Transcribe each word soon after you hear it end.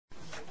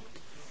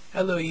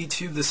Hello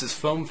YouTube, this is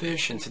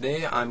Foamfish, and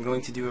today I'm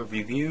going to do a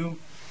review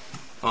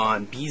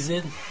on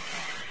BZID.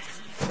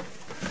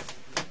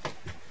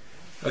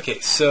 Okay,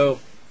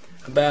 so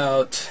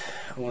about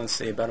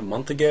a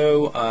month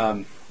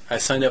ago, I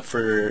signed up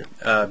for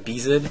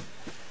BZID,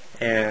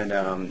 and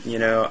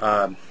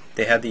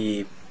they had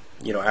the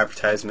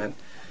advertisement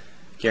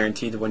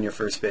guaranteed to win your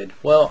first bid.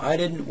 Well, I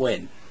didn't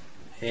win,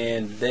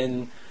 and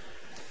then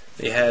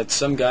they had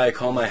some guy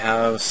call my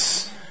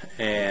house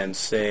and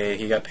say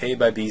he got paid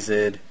by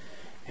BZID,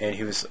 and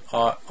he was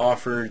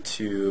offered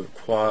to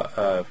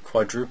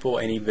quadruple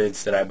any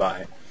bids that I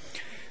buy.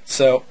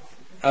 So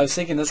I was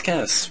thinking that's kind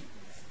of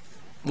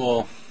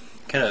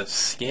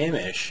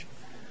scamish,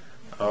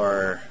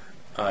 or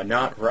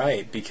not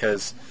right,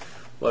 because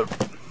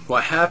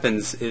what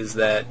happens is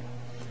that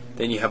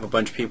then you have a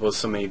bunch of people with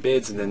so many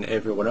bids, and then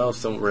everyone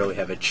else don't really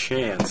have a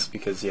chance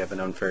because you have an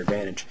unfair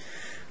advantage.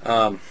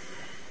 Of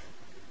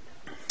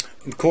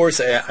course,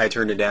 I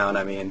turned it down.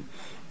 I mean,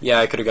 yeah,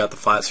 I could have got the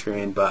flat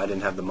screen, but I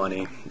didn't have the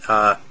money.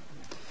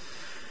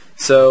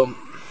 So,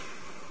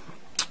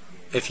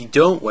 if you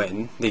don't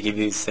win, they give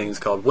you these things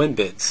called win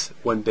bids.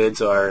 Win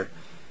bids are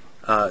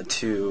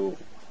to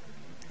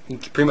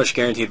pretty much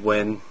guaranteed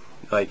win.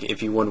 Like,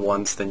 if you win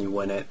once, then you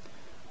win it.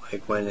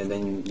 And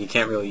then you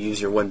can't really use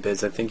your win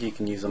bids. I think you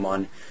can use them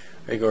on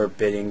regular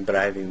bidding, but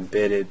I haven't even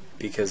bidded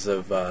because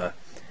of the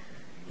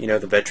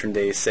Veteran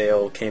Day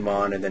sale came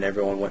on, and then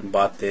everyone went and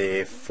bought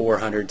the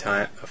 400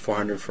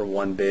 for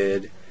one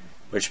bid,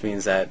 which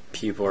means that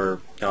people are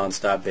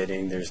non-stop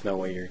bidding. There's no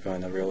way you're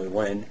going to really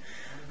win.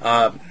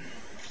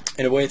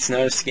 In a way, it's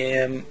not a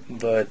scam,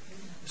 but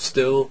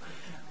still,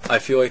 I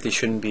feel like they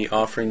shouldn't be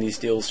offering these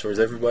deals towards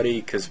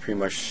everybody, because pretty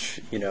much,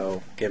 get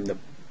them to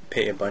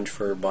pay a bunch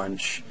for a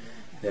bunch,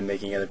 then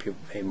making other people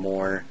pay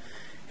more.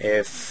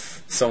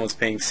 If someone's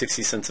paying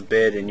 60 cents a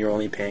bid and you're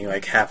only paying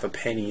like half a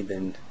penny,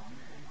 then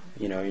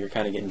you're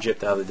kind of getting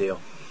gypped out of the deal.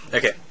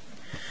 Okay,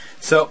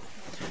 so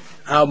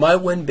my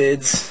win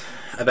bids,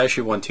 I've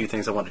actually won two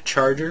things. I won a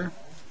charger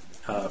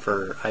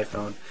for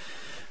iPhone,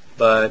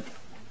 but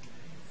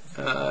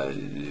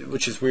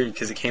which is weird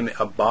because it came in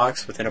a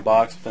box within a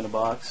box within a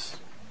box.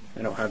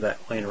 I don't have that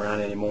laying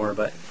around anymore,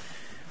 but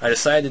I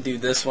decided to do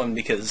this one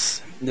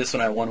because this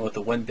one I won with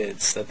the win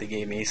bids that they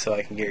gave me, so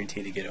I can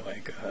guarantee to get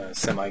a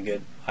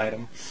semi-good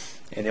item.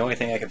 And the only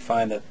thing I could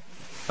find that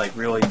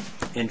really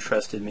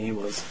interested me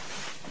was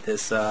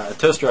this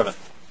toaster oven.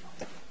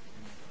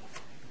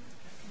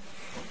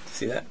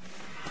 See that?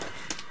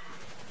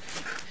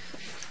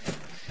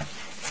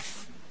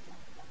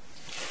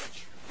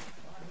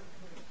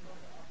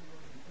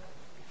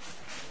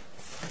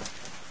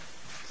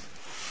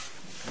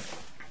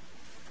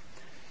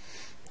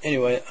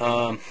 Anyway,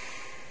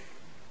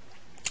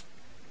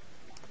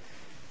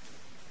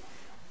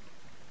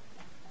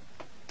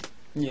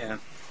 yeah,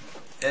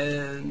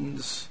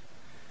 and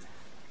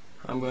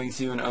I'm going to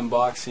do an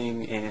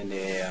unboxing and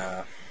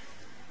a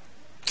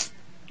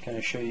kind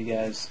of show you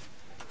guys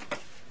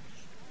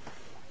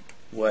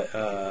what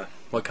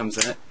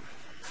comes in it.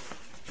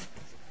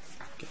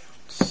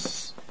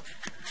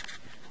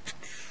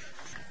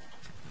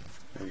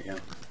 There we go.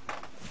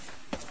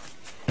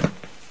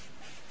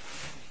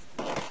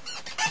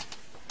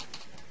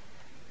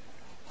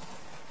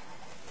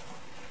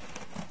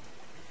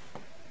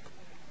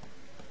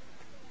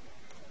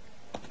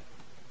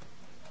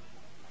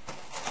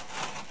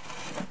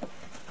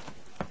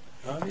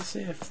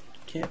 Obviously, I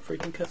can't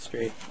freaking cut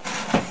straight.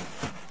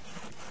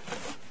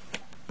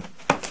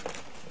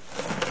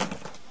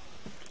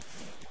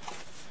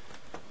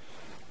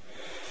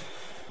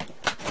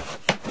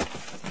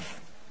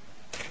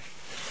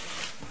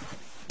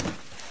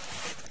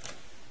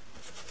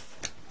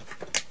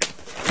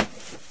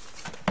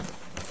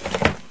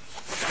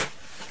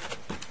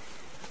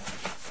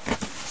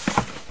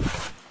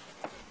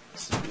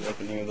 This is the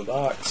opening of the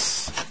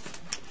box.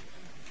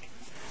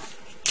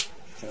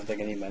 I don't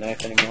think I need my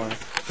knife anymore.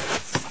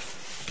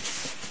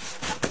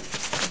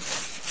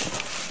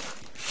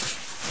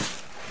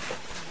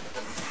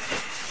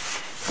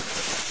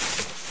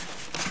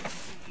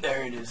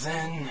 There it is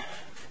in.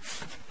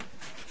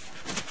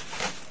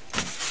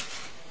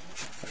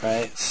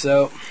 Alright,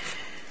 so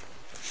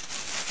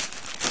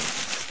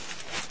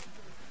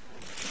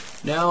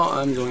now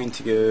I'm going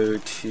to go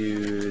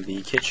to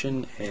the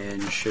kitchen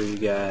and show you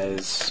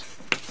guys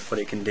what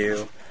it can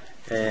do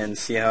and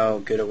see how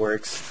good it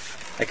works.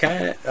 I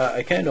kind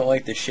of don't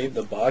like the shape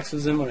the box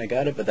was in when I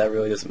got it, but that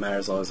really doesn't matter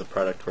as long as the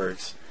product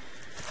works.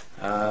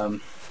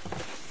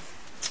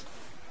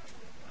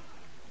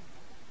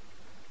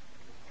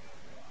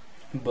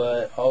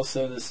 But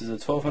also, this is a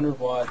 1200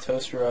 watt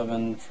toaster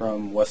oven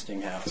from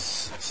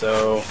Westinghouse.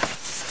 So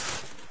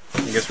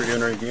I guess we're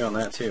doing a review on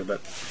that too.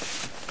 But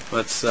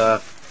let's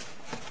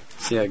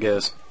see how it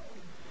goes.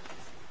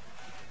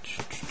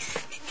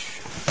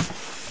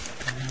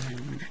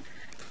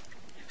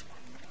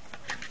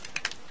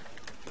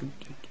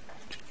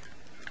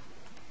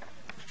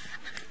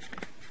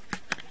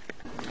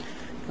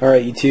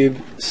 Alright YouTube,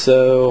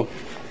 so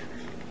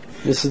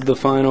this is the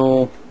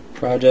final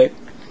project.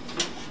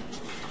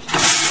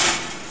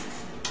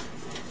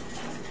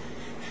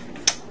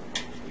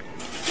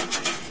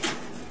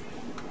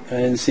 I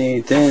didn't see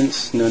any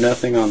dents, no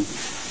nothing on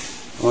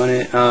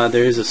it.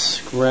 There is a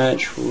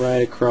scratch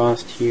right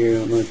across here. I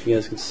don't know if you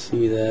guys can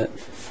see that.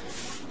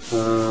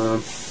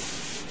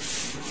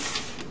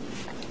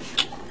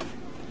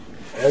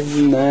 Other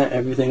than that,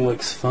 everything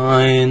looks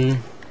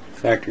fine.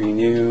 Factory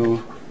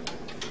new.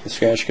 The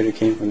scratch could have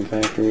came from the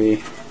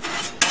factory.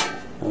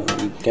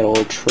 Got a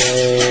little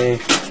tray.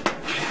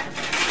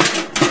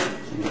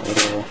 A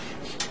little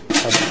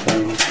other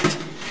thing.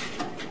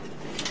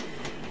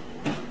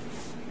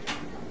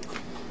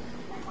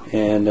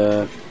 And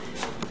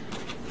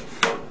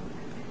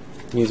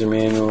user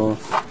manual.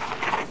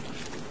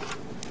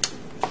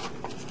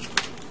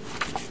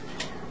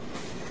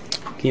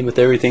 Came with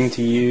everything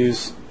to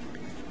use.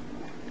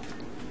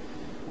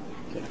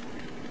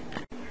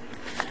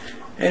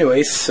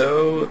 Anyway,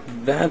 so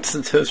that's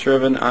the toaster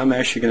oven. I'm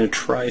actually going to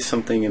try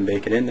something and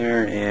bake it in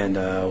there, and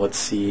let's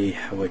see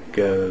how it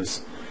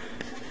goes.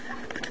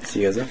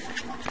 See you guys then.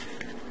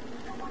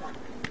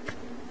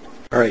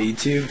 Alright,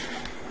 YouTube.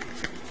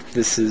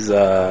 This is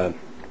the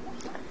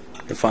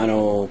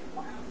final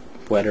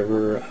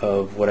whatever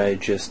of what I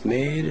just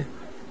made.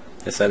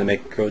 I decided to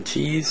make grilled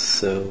cheese,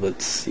 so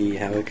let's see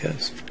how it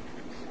goes.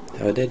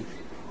 How it did.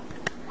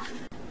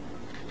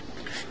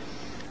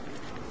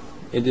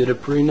 It did a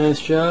pretty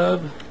nice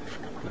job.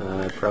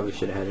 I probably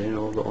should have had it in a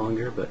little bit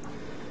longer, but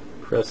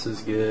crust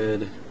is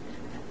good,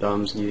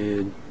 dom's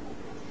good.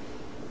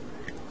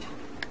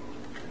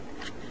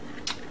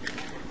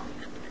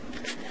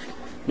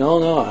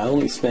 No, I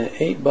only spent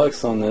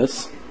 $8 on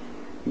this,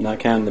 not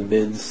counting the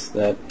bids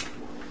that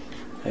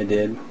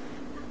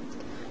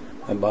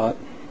I bought.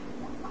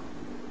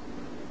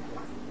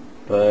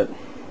 But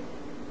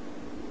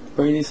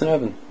pretty decent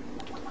oven.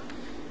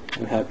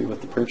 I'm happy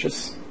with the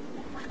purchase.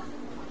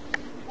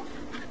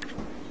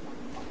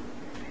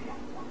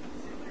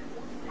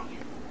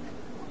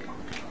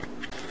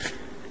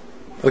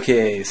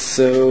 Okay,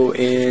 so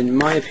in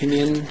my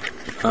opinion,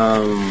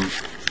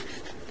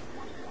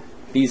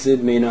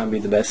 Beezid may not be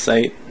the best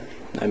site.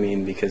 I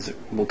mean, because it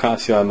will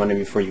cost you a lot of money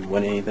before you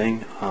win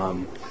anything.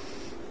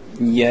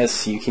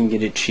 Yes, you can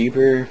get it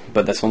cheaper,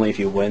 but that's only if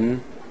you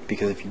win.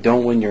 Because if you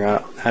don't win, you're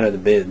out of the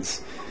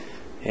bids.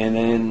 And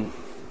then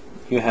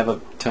you have a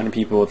ton of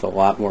people with a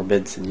lot more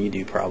bids than you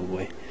do,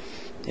 probably.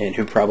 And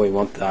who probably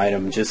want the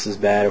item just as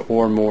bad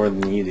or more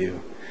than you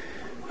do.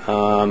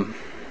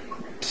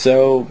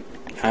 So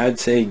I'd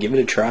say give it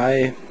a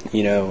try,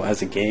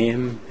 as a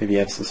game. If you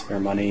have some spare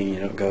money,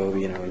 go,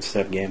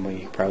 instead of gambling,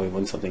 you could probably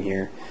win something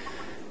here.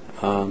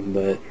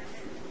 But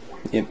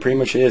it pretty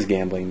much is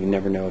gambling. You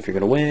never know if you're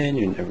going to win,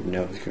 you never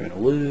know if you're going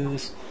to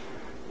lose.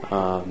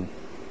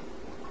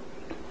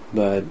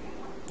 But,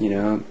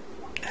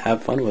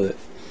 have fun with it.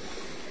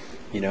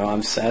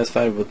 I'm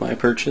satisfied with my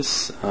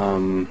purchase.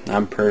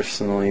 I'm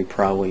personally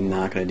probably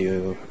not going to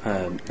do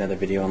another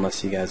video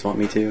unless you guys want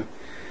me to.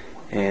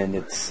 And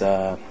it's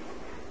not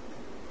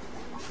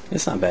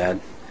bad.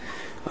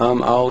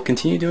 I'll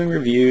continue doing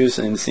reviews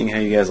and seeing how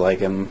you guys like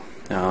them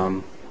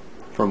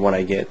from what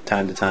I get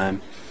time to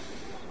time.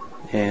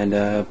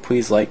 And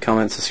please like,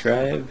 comment,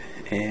 subscribe,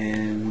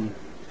 and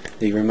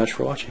thank you very much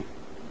for watching.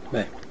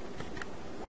 Bye.